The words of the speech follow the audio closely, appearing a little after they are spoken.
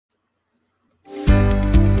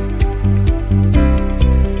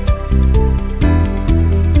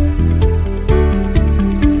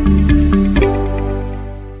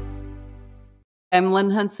I'm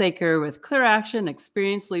Lynn Hunsaker with Clear Action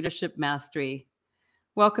Experience Leadership Mastery.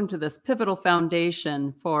 Welcome to this pivotal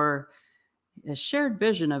foundation for a shared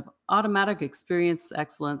vision of automatic experience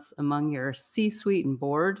excellence among your C-suite and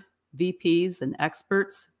board, VPs and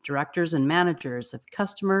experts, directors and managers of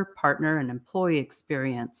customer, partner, and employee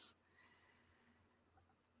experience.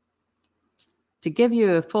 To give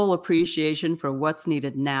you a full appreciation for what's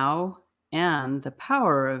needed now and the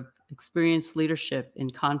power of experience leadership in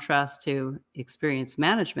contrast to experience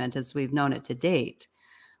management as we've known it to date,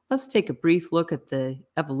 let's take a brief look at the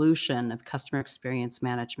evolution of customer experience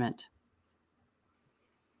management.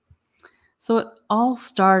 So it all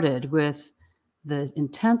started with the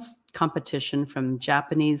intense competition from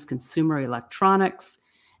Japanese consumer electronics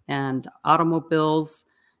and automobiles,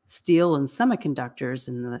 steel and semiconductors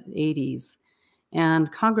in the 80s.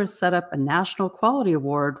 And Congress set up a National Quality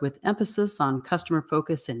Award with emphasis on customer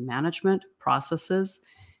focus in management, processes,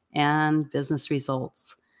 and business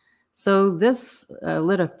results. So this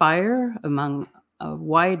lit a fire among a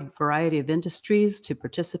wide variety of industries to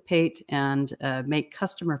participate and make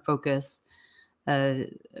customer focus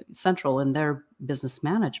central in their business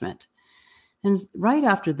management. And right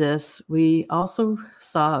after this, we also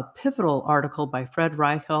saw a pivotal article by Fred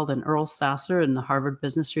Reichheld and Earl Sasser in the Harvard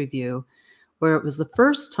Business Review, where it was the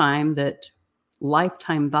first time that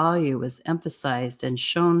lifetime value was emphasized and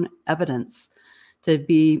shown evidence to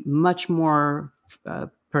be much more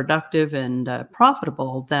productive and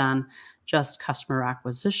profitable than just customer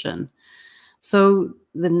acquisition. So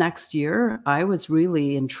the next year, I was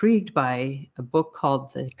really intrigued by a book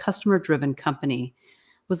called The Customer-Driven Company.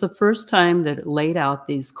 It was the first time that it laid out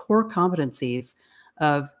these core competencies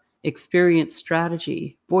of experience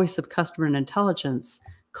strategy, voice of customer and intelligence,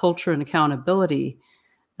 culture and accountability,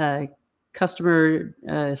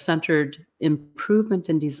 customer-centered improvement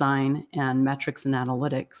in design, and metrics and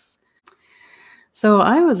analytics. So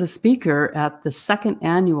I was a speaker at the second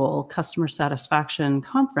annual Customer Satisfaction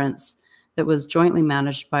Conference that was jointly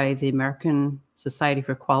managed by the American Society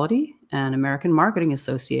for Quality and American Marketing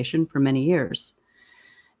Association for many years.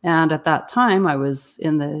 And at that time, I was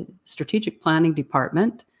in the strategic planning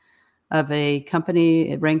department of a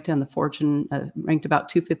company ranked on the Fortune, ranked about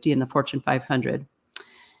 250 in the Fortune 500.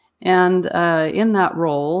 And in that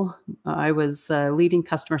role, I was leading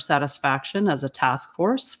customer satisfaction as a task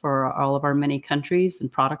force for all of our many countries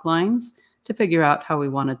and product lines to figure out how we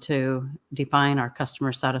wanted to define our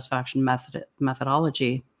customer satisfaction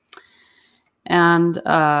methodology. And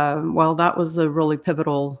well, that was a really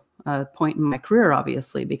pivotal point in my career,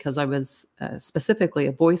 obviously, because I was specifically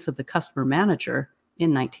a voice of the customer manager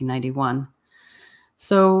in 1991.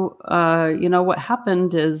 So, you know, what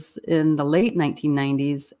happened is in the late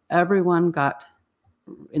 1990s, everyone got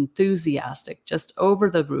enthusiastic, just over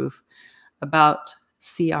the roof, about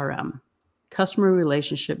CRM, customer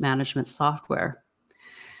relationship management software.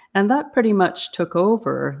 And that pretty much took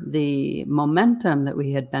over the momentum that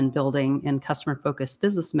we had been building in customer-focused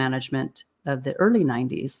business management of the early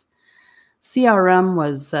 90s. CRM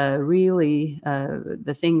was really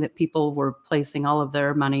the thing that people were placing all of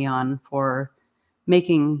their money on for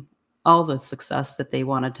making all the success that they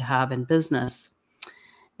wanted to have in business.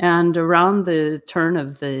 And around the turn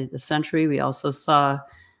of the century, we also saw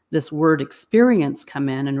this word experience come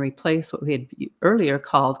in and replace what we had earlier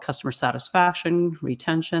called customer satisfaction,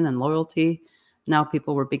 retention, and loyalty. Now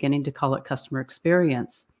people were beginning to call it customer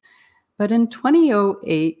experience. But in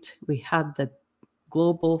 2008, we had the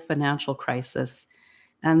global financial crisis,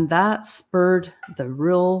 and that spurred the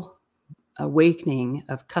real awakening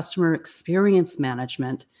of customer experience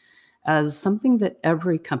management as something that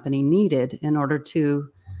every company needed in order to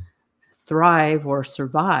thrive or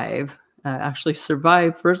survive, actually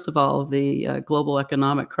survive, first of all, the global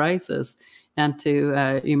economic crisis, and to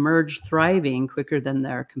emerge thriving quicker than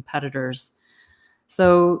their competitors.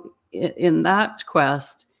 So in that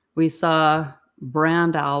quest, we saw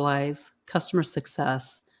brand allies, customer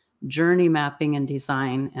success, journey mapping and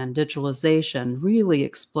design, and digitalization really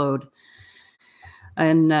explode.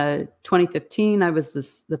 In 2015, I was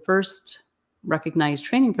the first recognized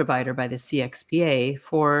training provider by the CXPA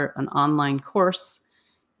for an online course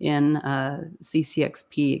in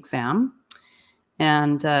CCXP exam.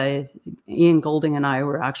 And Ian Golding and I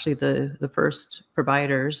were actually the first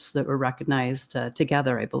providers that were recognized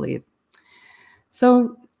together, I believe.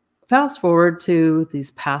 So fast forward to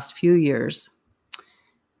these past few years,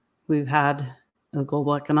 we've had the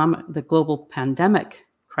global pandemic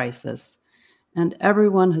crisis, and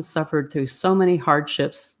everyone has suffered through so many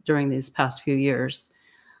hardships during these past few years.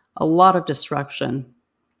 A lot of disruption,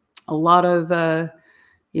 a lot of,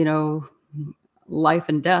 life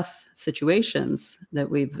and death situations that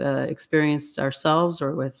we've experienced ourselves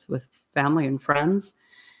or with family and friends,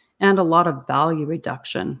 and a lot of value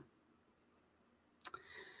reduction.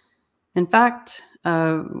 In fact,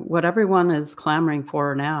 what everyone is clamoring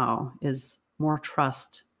for now is more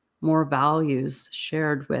trust, more values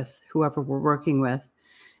shared with whoever we're working with,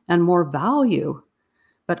 and more value.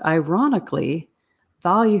 But ironically,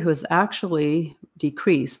 value has actually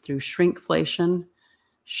decreased through skimpflation,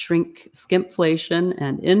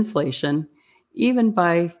 and inflation, even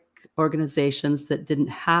by organizations that didn't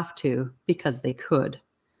have to because they could.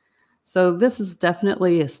 So this is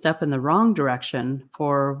definitely a step in the wrong direction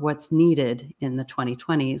for what's needed in the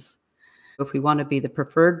 2020s. If we want to be the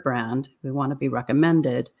preferred brand, we want to be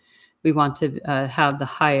recommended, we want to have the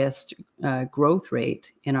highest growth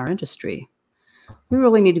rate in our industry. We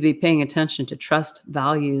really need to be paying attention to trust,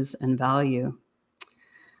 values, and value.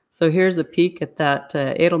 So here's a peek at that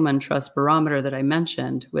Edelman Trust Barometer that I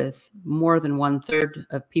mentioned, with more than 1/3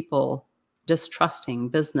 of people distrusting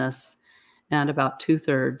business and about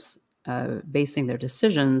 2/3 basing their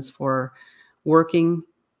decisions for working,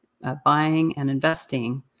 buying, and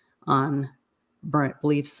investing on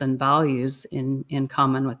beliefs and values in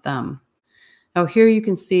common with them. Now here you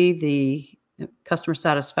can see the customer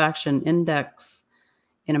satisfaction index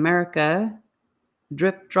in America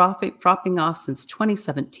dropping off since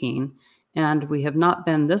 2017, and we have not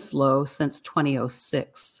been this low since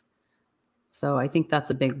 2006. So I think that's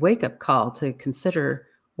a big wake-up call to consider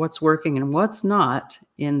what's working and what's not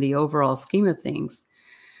in the overall scheme of things.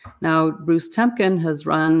 Now, Bruce Temkin has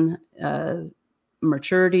run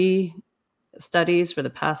maturity studies for the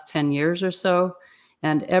past 10 years or so,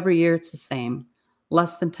 and every year it's the same.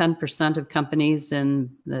 Less than 10% of companies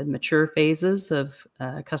in the mature phases of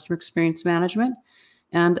customer experience management,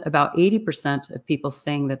 and about 80% of people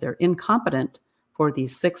saying that they're incompetent for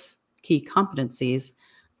these 6 key competencies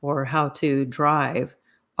for how to drive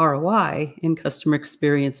ROI in customer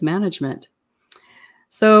experience management.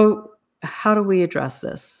 So how do we address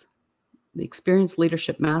this? The Experience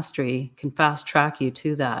Leadership Mastery can fast track you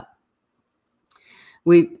to that.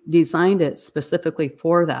 We designed it specifically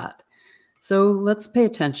for that. So let's pay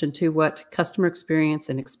attention to what customer experience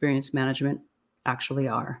and experience management actually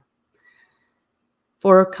are.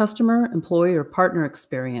 For a customer, employee, or partner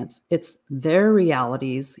experience, it's their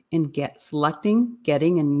realities in selecting,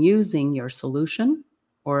 getting, and using your solution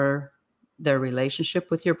or their relationship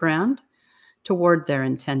with your brand toward their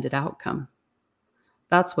intended outcome.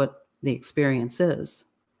 That's what the experience is.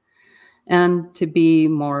 And to be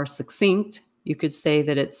more succinct, you could say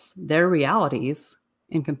that it's their realities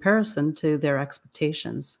in comparison to their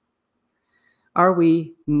expectations. Are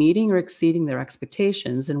we meeting or exceeding their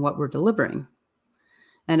expectations in what we're delivering?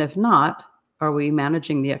 And if not, are we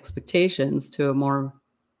managing the expectations to a more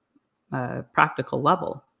practical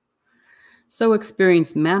level? So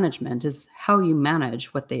experience management is how you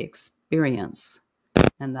manage what they experience,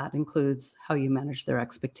 and that includes how you manage their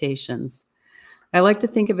expectations. I like to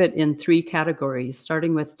think of it in 3 categories,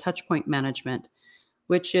 starting with touchpoint management,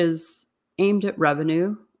 which is aimed at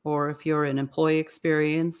revenue, or if you're an employee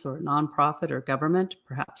experience or nonprofit or government,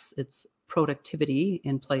 perhaps it's productivity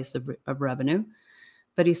in place of revenue.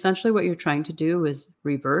 But essentially what you're trying to do is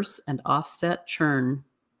reverse and offset churn,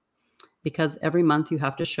 because every month you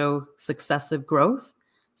have to show successive growth.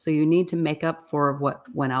 So you need to make up for what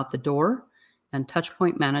went out the door. And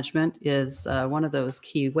touchpoint management is one of those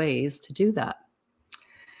key ways to do that.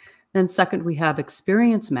 Then second, we have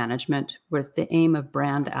experience management with the aim of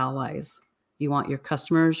brand allies. You want your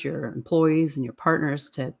customers, your employees, and your partners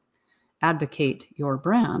to advocate your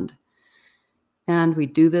brand. And we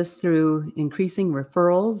do this through increasing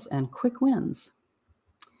referrals and quick wins.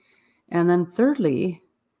 And then thirdly,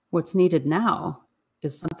 what's needed now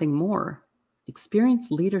is something more.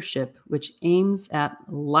 Experience leadership, which aims at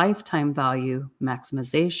lifetime value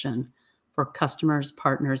maximization for customers,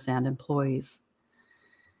 partners, and employees.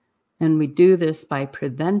 And we do this by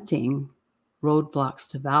preventing roadblocks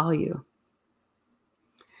to value.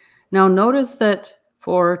 Now notice that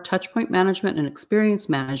for touchpoint management and experience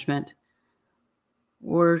management,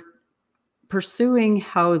 we're pursuing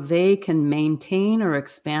how they can maintain or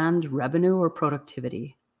expand revenue or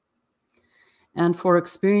productivity. And for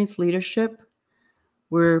experience leadership,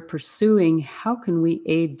 we're pursuing how can we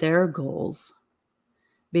aid their goals.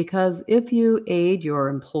 Because if you aid your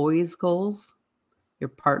employees' goals, your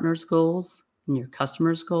partners' goals, and your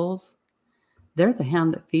customers' goals, they're the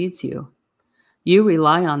hand that feeds you. You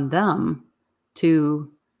rely on them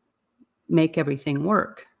to make everything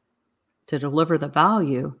work, to deliver the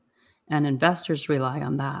value, and investors rely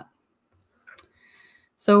on that.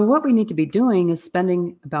 So what we need to be doing is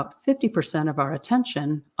spending about 50% of our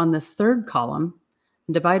attention on this third column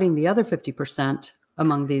and dividing the other 50%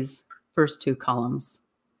 among these first two columns.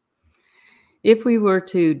 If we were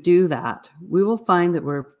to do that, we will find that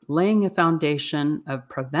we're laying a foundation of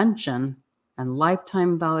prevention and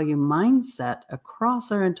lifetime value mindset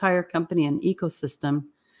across our entire company and ecosystem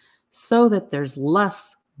so that there's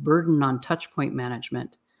less burden on touchpoint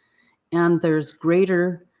management and there's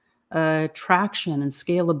greater traction and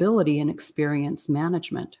scalability in experience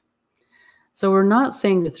management. So we're not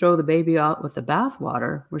saying to throw the baby out with the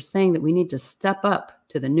bathwater. We're saying that we need to step up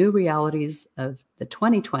to the new realities of the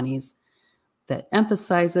 2020s that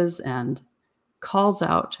emphasizes and calls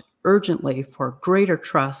out urgently for greater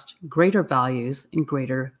trust, greater values, and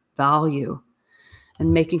greater value,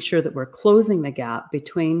 and making sure that we're closing the gap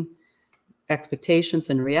between expectations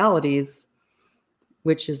and realities,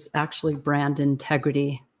 which is actually brand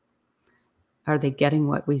integrity. Are they getting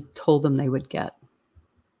what we told them they would get?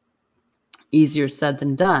 Easier said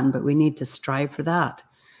than done, but we need to strive for that.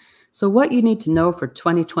 So what you need to know for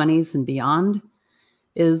 2020s and beyond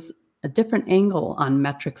is a different angle on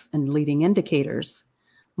metrics and leading indicators,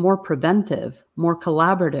 more preventive, more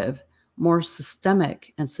collaborative, more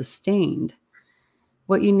systemic and sustained.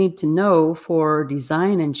 What you need to know for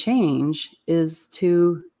design and change is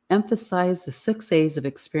to emphasize the 6 A's of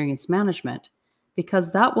experience management,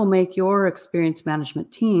 because that will make your experience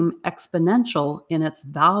management team exponential in its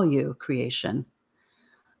value creation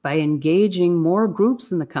by engaging more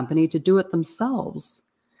groups in the company to do it themselves,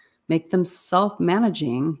 make them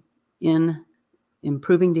self-managing in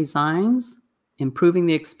improving designs, improving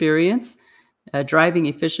the experience, driving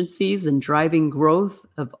efficiencies, and driving growth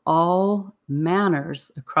of all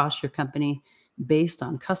manners across your company based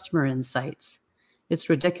on customer insights. It's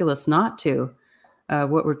ridiculous not to.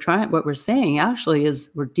 What we're saying actually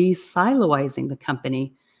is we're de-siloizing the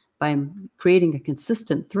company by creating a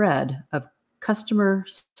consistent thread of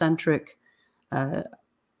customer-centric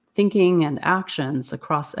thinking and actions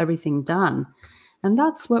across everything done. And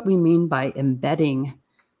that's what we mean by embedding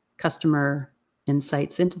customer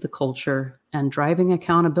insights into the culture and driving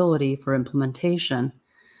accountability for implementation.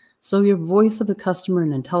 So your voice of the customer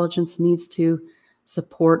and intelligence needs to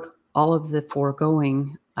support all of the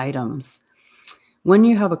foregoing items. When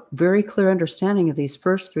you have a very clear understanding of these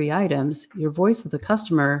first 3 items, your voice of the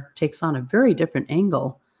customer takes on a very different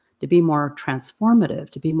angle to be more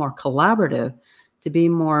transformative, to be more collaborative, to be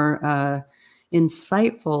more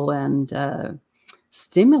insightful and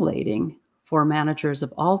stimulating for managers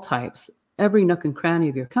of all types, every nook and cranny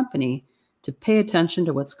of your company, to pay attention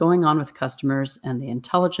to what's going on with customers and the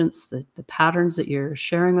intelligence, the patterns that you're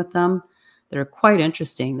sharing with them that are quite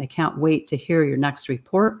interesting. They can't wait to hear your next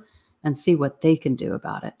report and see what they can do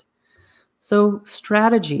about it. So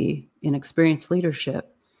strategy in experience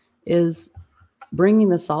leadership is bringing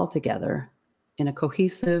this all together in a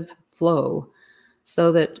cohesive flow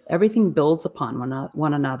so that everything builds upon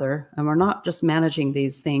one another. And we're not just managing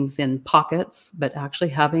these things in pockets, but actually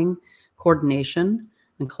having coordination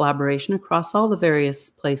and collaboration across all the various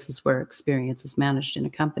places where experience is managed in a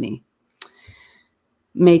company.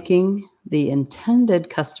 Making the intended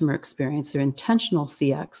customer experience or intentional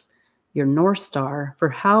CX your North Star for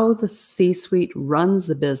how the C-suite runs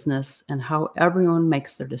the business and how everyone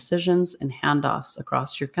makes their decisions and handoffs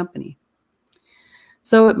across your company.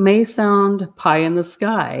 So it may sound pie in the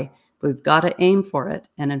sky, but we've got to aim for it.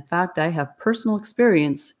 And in fact, I have personal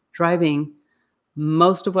experience driving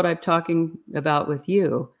most of what I'm talking about with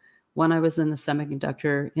you when I was in the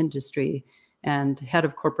semiconductor industry and head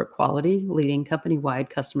of corporate quality, leading company-wide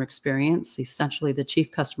customer experience, essentially the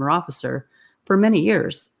chief customer officer for many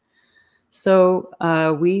years. So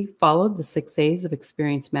we followed the 6 A's of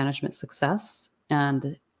experience management success,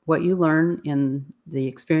 and what you learn in the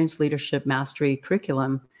Experience Leadership Mastery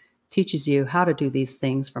curriculum teaches you how to do these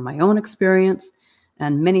things from my own experience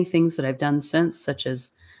and many things that I've done since, such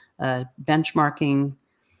as benchmarking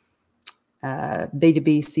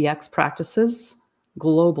B2B CX practices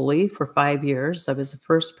globally for 5 years. I was the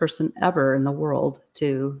first person ever in the world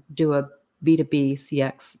to do a B2B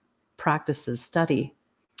CX practices study.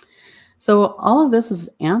 So all of this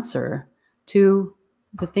is answer to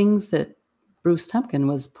the things that Bruce Temkin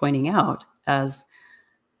was pointing out as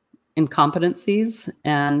incompetencies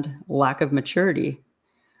and lack of maturity.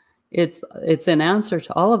 It's an answer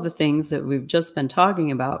to all of the things that we've just been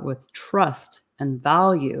talking about with trust and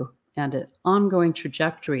value and an ongoing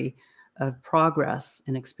trajectory of progress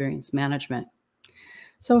in experience management.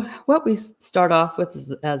 So what we start off with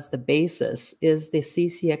as the basis is the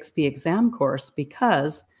CCXP exam course,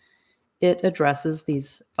 because it addresses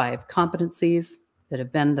these 5 competencies, that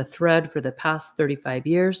have been the thread for the past 35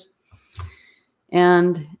 years.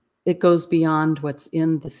 And it goes beyond what's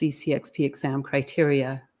in the CCXP exam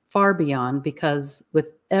criteria, far beyond, because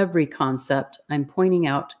with every concept, I'm pointing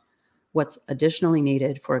out what's additionally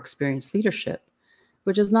needed for experienced leadership,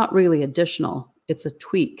 which is not really additional. It's a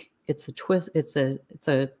tweak. It's a twist. It's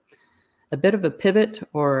a bit of a pivot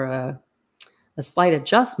or a slight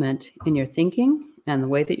adjustment in your thinking and the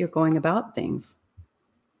way that you're going about things.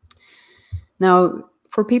 Now,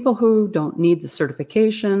 for people who don't need the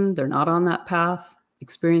certification, they're not on that path,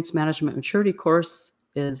 Experience Management Maturity course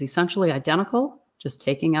is essentially identical, just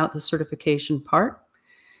taking out the certification part.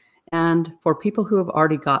 And for people who have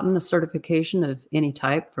already gotten a certification of any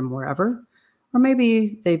type from wherever, or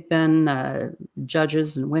maybe they've been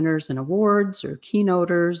judges and winners in awards or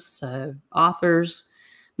keynoters, authors,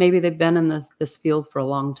 maybe they've been in this field for a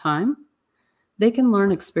long time, they can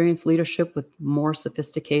learn experienced leadership with more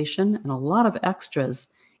sophistication and a lot of extras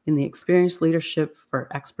in the experienced leadership for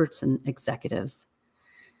experts and executives.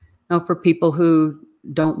 Now, for people who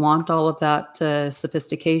don't want all of that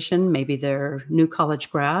sophistication, maybe they're new college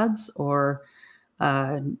grads or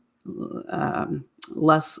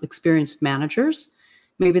less experienced managers.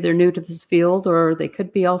 Maybe they're new to this field, or they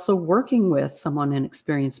could be also working with someone in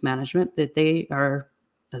experienced management that they are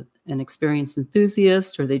an experienced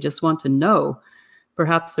enthusiast, or they just want to know.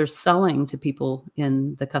 Perhaps they're selling to people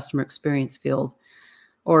in the customer experience field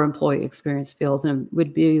or employee experience field, and it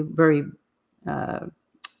would be very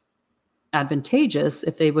advantageous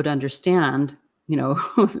if they would understand,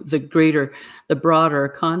 the broader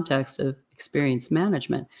context of experience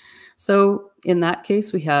management. So in that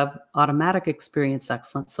case, we have automatic experience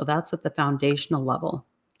excellence. So that's at the foundational level.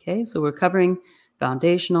 Okay, so we're covering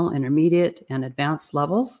foundational, intermediate, and advanced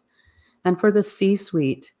levels. And for the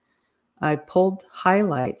C-suite, I pulled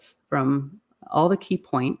highlights from all the key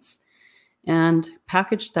points and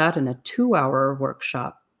packaged that in a 2-hour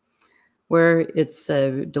workshop where it's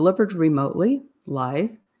delivered remotely,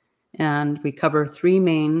 live, and we cover 3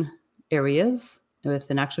 main areas with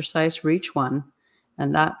an exercise for each one,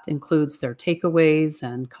 and that includes their takeaways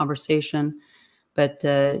and conversation, but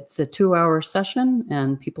it's a 2-hour session,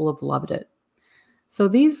 and people have loved it. So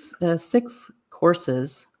these 6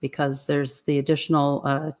 courses, because there's the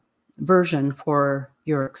additional version for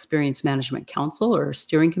your Experience Management Council or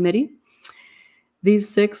Steering Committee, these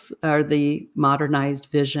 6 are the modernized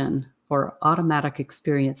vision for automatic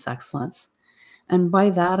experience excellence. And by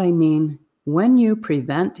that, I mean, when you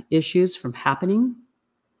prevent issues from happening,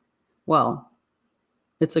 well,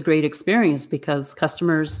 it's a great experience because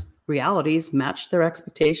customers' realities match their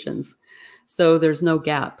expectations. So there's no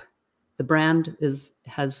gap. The brand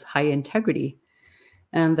has high integrity,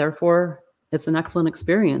 and therefore it's an excellent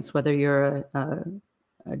experience, whether you're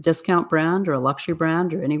a discount brand or a luxury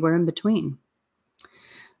brand or anywhere in between.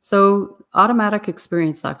 So automatic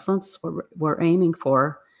experience excellence, we're aiming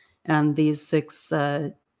for, and these 6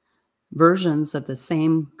 versions of the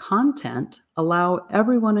same content allow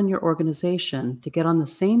everyone in your organization to get on the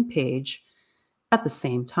same page at the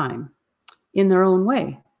same time in their own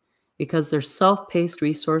way, because their self-paced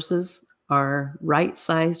resources are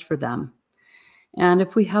right-sized for them. And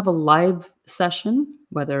if we have a live session,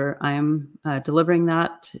 whether I'm delivering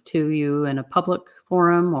that to you in a public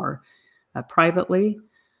forum or privately,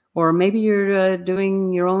 or maybe you're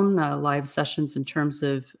doing your own live sessions in terms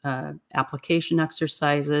of application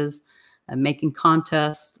exercises, making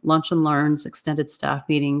contests, lunch and learns, extended staff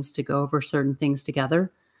meetings to go over certain things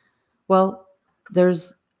together. Well,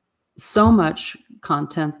 there's so much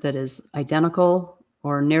content that is identical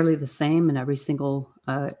or nearly the same in every single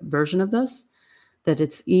version of this, that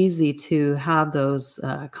it's easy to have those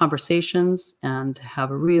conversations and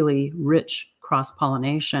have a really rich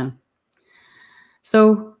cross-pollination.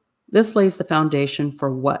 So this lays the foundation for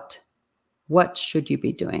what should you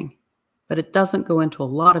be doing, but it doesn't go into a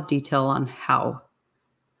lot of detail on how.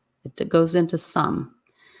 It goes into some,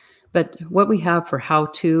 but what we have for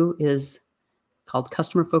how-to is called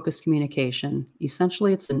customer-focused communication.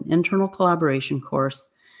 Essentially, it's an internal collaboration course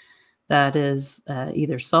that is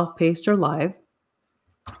either self-paced or live,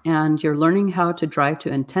 and you're learning how to drive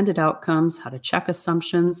to intended outcomes, how to check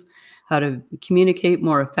assumptions, how to communicate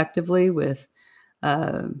more effectively with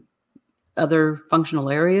other functional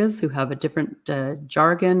areas who have a different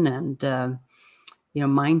jargon and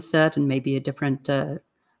mindset and maybe a different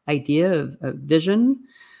idea of vision.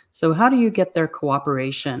 So how do you get their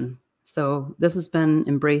cooperation? So this has been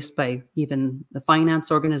embraced by even the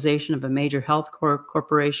finance organization of a major health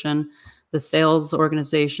corporation, the sales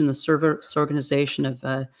organization, the service organization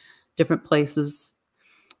of different places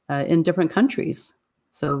in different countries.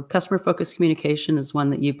 So customer-focused communication is one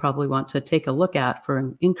that you probably want to take a look at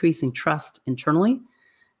for increasing trust internally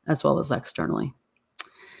as well as externally.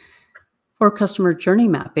 For customer journey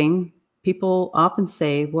mapping, people often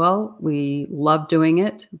say, well, we love doing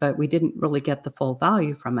it, but we didn't really get the full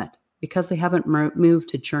value from it because they haven't moved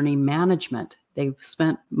to journey management. They've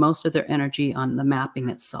spent most of their energy on the mapping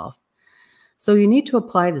itself. So you need to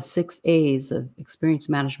apply the 6 A's of experience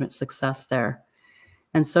management success there.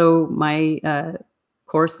 And so my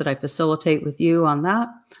course that I facilitate with you on that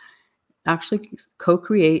actually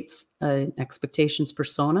co-creates an expectations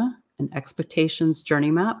persona, an expectations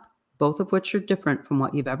journey map, both of which are different from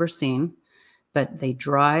what you've ever seen, but they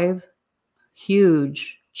drive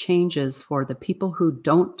huge changes for the people who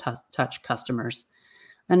don't touch customers.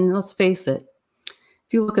 And let's face it,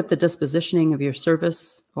 if you look at the dispositioning of your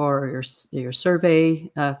service or your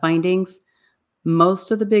survey findings, most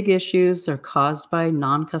of the big issues are caused by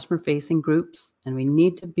non-customer facing groups, and we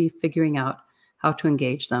need to be figuring out how to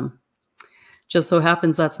engage them. Just so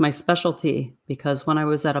happens that's my specialty, because when I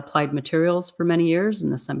was at Applied Materials for many years in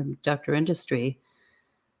the semiconductor industry,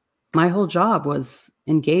 my whole job was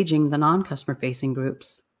engaging the non-customer facing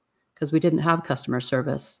groups because we didn't have customer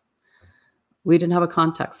service. We didn't have a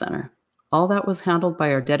contact center. All that was handled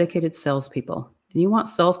by our dedicated salespeople. And you want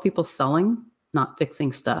salespeople selling, not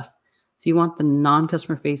fixing stuff. So you want the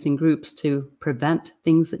non-customer facing groups to prevent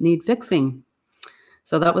things that need fixing.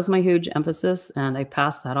 So that was my huge emphasis, and I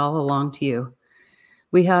passed that all along to you.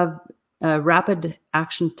 We have rapid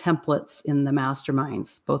action templates in the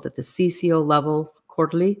masterminds, both at the CCO level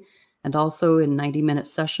quarterly and also in 90-minute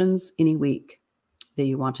sessions any week. That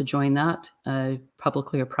you want to join that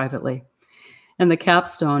publicly or privately. And the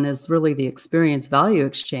capstone is really the experience value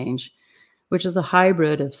exchange, which is a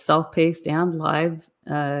hybrid of self-paced and live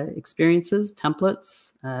experiences,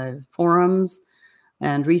 templates, forums,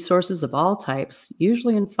 and resources of all types,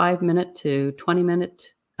 usually in 5-minute to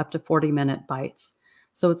 20-minute, up to 40-minute bites.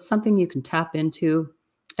 So it's something you can tap into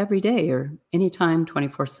every day or anytime,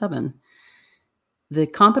 24/7. The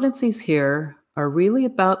competencies here are really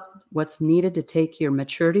about what's needed to take your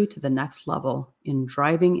maturity to the next level in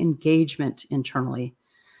driving engagement internally.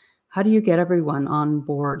 How do you get everyone on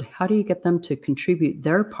board? How do you get them to contribute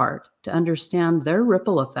their part to understand their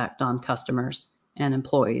ripple effect on customers and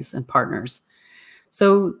employees and partners?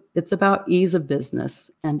 So it's about ease of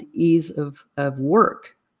business and ease of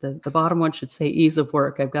work. The bottom one should say ease of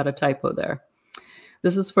work. I've got a typo there.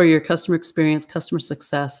 This is for your customer experience, customer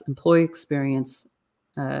success, employee experience,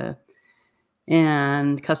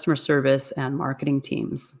 and customer service and marketing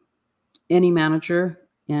teams. Any manager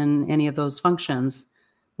in any of those functions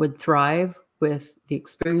would thrive with the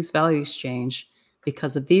experience value exchange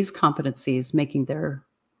because of these competencies, making their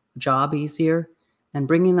job easier and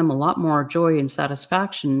bringing them a lot more joy and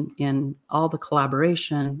satisfaction in all the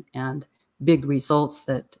collaboration and big results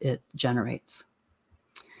that it generates.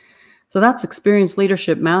 So that's experience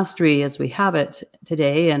leadership mastery as we have it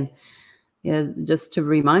today. And just to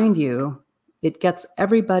remind you, it gets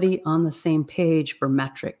everybody on the same page for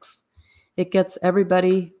metrics. It gets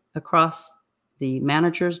everybody across the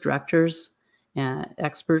managers, directors,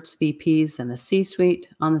 experts, VPs, and the C-suite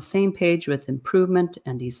on the same page with improvement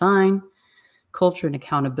and design, culture and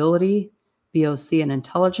accountability, VOC and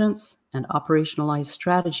intelligence, and operationalized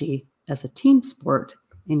strategy as a team sport,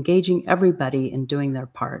 engaging everybody in doing their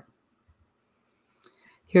part.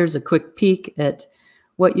 Here's a quick peek at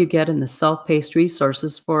what you get in the self-paced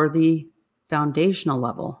resources for the foundational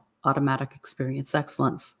level, automatic experience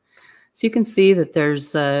excellence. So you can see that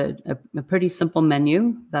there's a pretty simple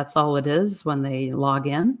menu. That's all it is when they log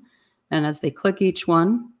in. And as they click each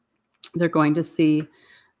one, they're going to see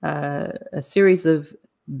a series of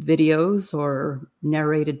videos or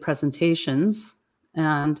narrated presentations.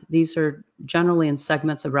 And these are generally in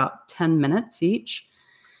segments of about 10 minutes each.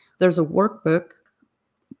 There's a workbook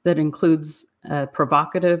that includes a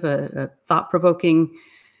provocative, a thought-provoking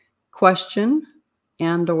question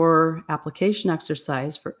and or application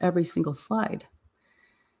exercise for every single slide.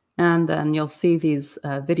 And then you'll see these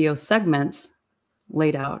video segments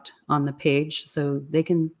laid out on the page so they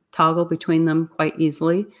can toggle between them quite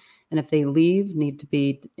easily. And if they need to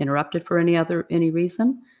be interrupted for any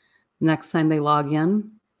reason, next time they log in,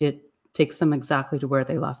 it takes them exactly to where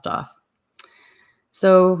they left off.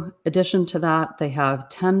 So addition to that, they have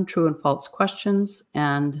 10 true and false questions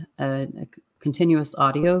and a continuous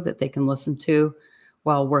audio that they can listen to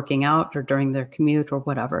while working out or during their commute or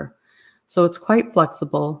whatever. So it's quite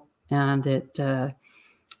flexible, and it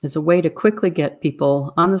is a way to quickly get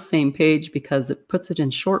people on the same page because it puts it in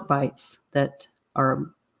short bites that are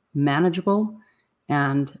manageable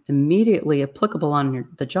and immediately applicable on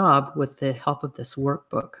the job with the help of this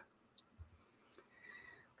workbook.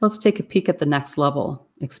 Let's take a peek at the next level,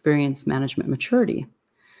 experience management maturity.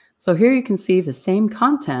 So here you can see the same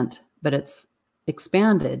content, but it's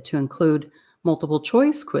expanded to include multiple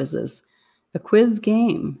choice quizzes, a quiz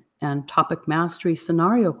game, and topic mastery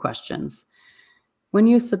scenario questions. When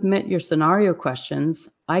you submit your scenario questions,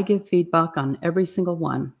 I give feedback on every single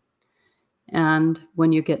one. And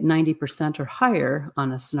when you get 90% or higher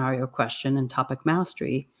on a scenario question in topic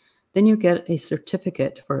mastery, then you get a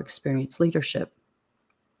certificate for experience leadership.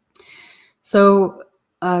 So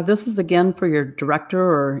this is again for your director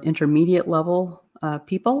or intermediate level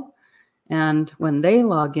people. And when they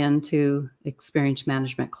log into experience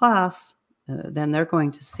management class, then they're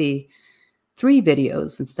going to see 3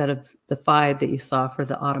 videos instead of the 5 that you saw for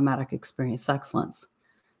the automatic experience excellence.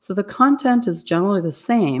 So the content is generally the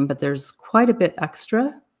same, but there's quite a bit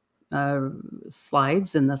extra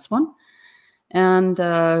slides in this one. And,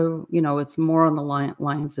 it's more on the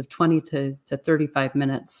lines of 20 to 35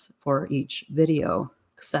 minutes for each video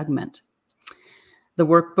segment. The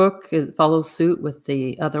workbook follows suit with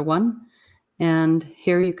the other one. And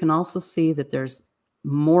here you can also see that there's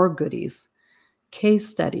more goodies, case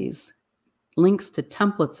studies, links to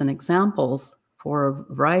templates and examples for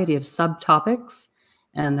a variety of subtopics,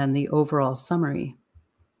 and then the overall summary.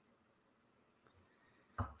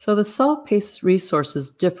 So the self-paced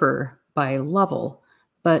resources differ by level,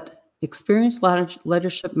 but experienced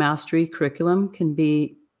leadership mastery curriculum can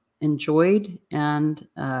be enjoyed and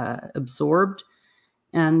absorbed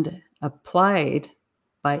and applied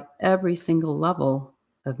by every single level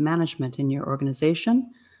of management in your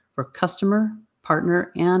organization for customer,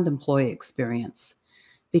 partner, and employee experience.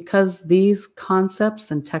 Because these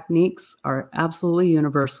concepts and techniques are absolutely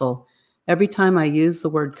universal. Every time I use the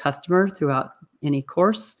word customer throughout any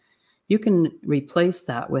course, you can replace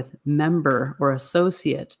that with member or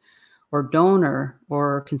associate or donor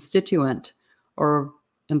or constituent or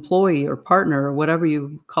employee or partner or whatever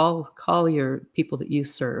you call your people that you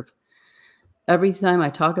serve. Every time I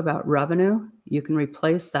talk about revenue, you can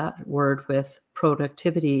replace that word with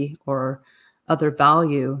productivity or other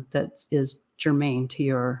value that is germane to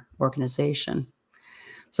your organization.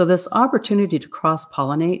 So this opportunity to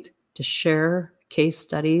cross-pollinate, to share case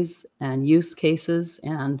studies and use cases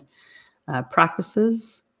and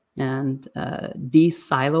practices and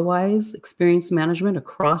de-silo-wise experience management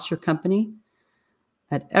across your company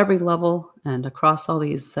at every level and across all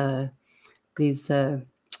these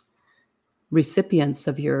recipients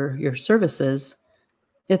of your services,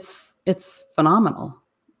 it's phenomenal.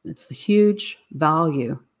 It's a huge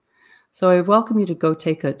value. So I welcome you to go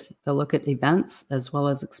take a look at events as well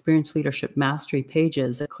as experience leadership mastery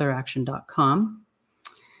pages at clearaction.com.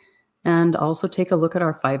 And also take a look at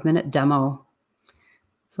our 5-minute demo.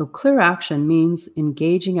 So clear action means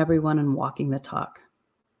engaging everyone and walking the talk.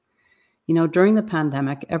 During the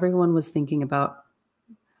pandemic, everyone was thinking about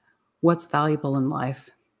what's valuable in life.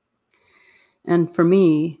 And for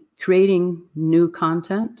me, creating new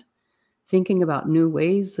content, thinking about new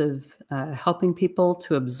ways of helping people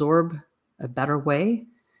to absorb a better way,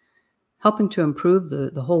 helping to improve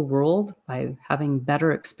the whole world by having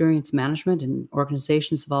better experience management in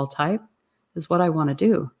organizations of all type is what I want to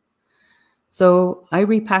do. So I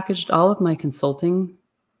repackaged all of my consulting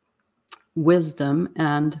wisdom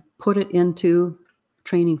and put it into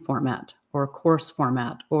training format or course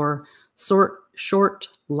format or short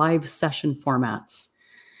live session formats.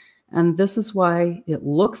 And this is why it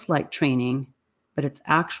looks like training, but it's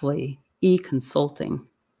actually e-consulting.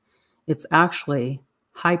 It's actually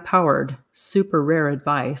high-powered, super rare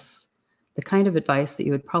advice, the kind of advice that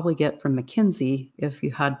you would probably get from McKinsey if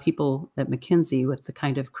you had people at McKinsey with the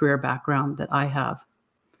kind of career background that I have.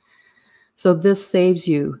 So this saves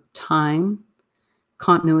you time,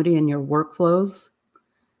 continuity in your workflows,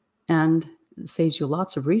 and it saves you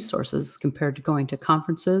lots of resources compared to going to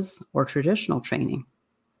conferences or traditional training.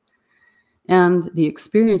 And the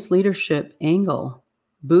experience leadership angle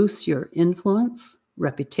boosts your influence,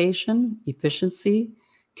 reputation, efficiency,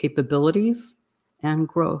 capabilities, and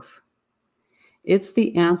growth. It's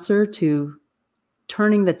the answer to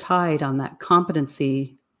turning the tide on that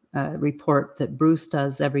competency report that Bruce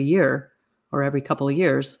does every year or every couple of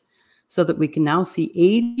years, so that we can now see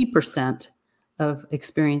 80% of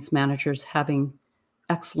experienced managers having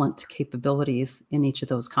excellent capabilities in each of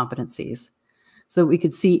those competencies. So we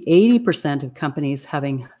could see 80% of companies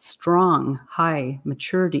having strong, high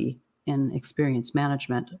maturity in experience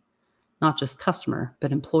management, not just customer,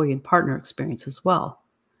 but employee and partner experience as well.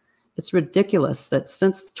 It's ridiculous that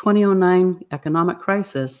since the 2009 economic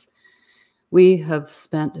crisis, we have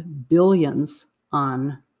spent billions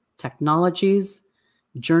on technologies,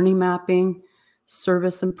 journey mapping,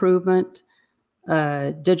 service improvement,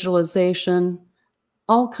 digitalization,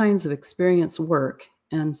 all kinds of experience work,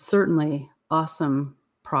 and certainly awesome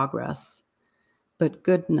progress. But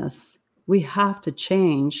goodness, we have to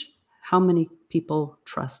change how many people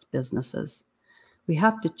trust businesses. We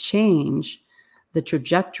have to change the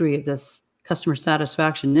trajectory of this customer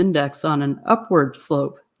satisfaction index on an upward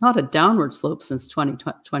slope, not a downward slope since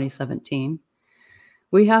 2017.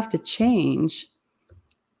 We have to change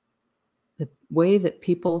the way that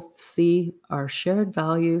people see our shared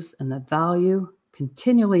values and the value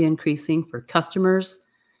continually increasing for customers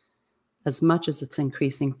as much as it's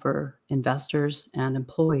increasing for investors and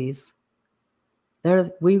employees.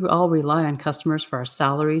 We all rely on customers for our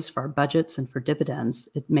salaries, for our budgets, and for dividends.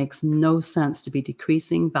 It makes no sense to be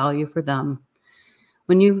decreasing value for them.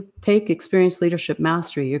 When you take Experienced Leadership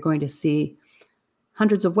Mastery, you're going to see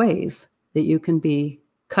hundreds of ways that you can be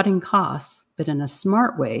cutting costs, but in a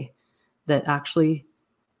smart way that actually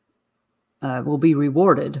will be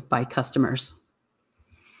rewarded by customers.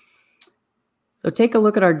 So take a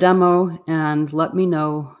look at our demo and let me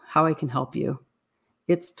know how I can help you.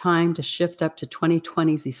 It's time to shift up to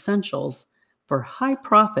 2020's essentials for high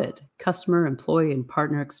profit customer, employee, and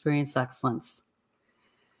partner experience excellence.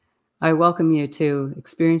 I welcome you to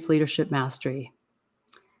Experienced Leadership Mastery.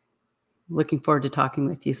 Looking forward to talking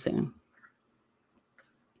with you soon.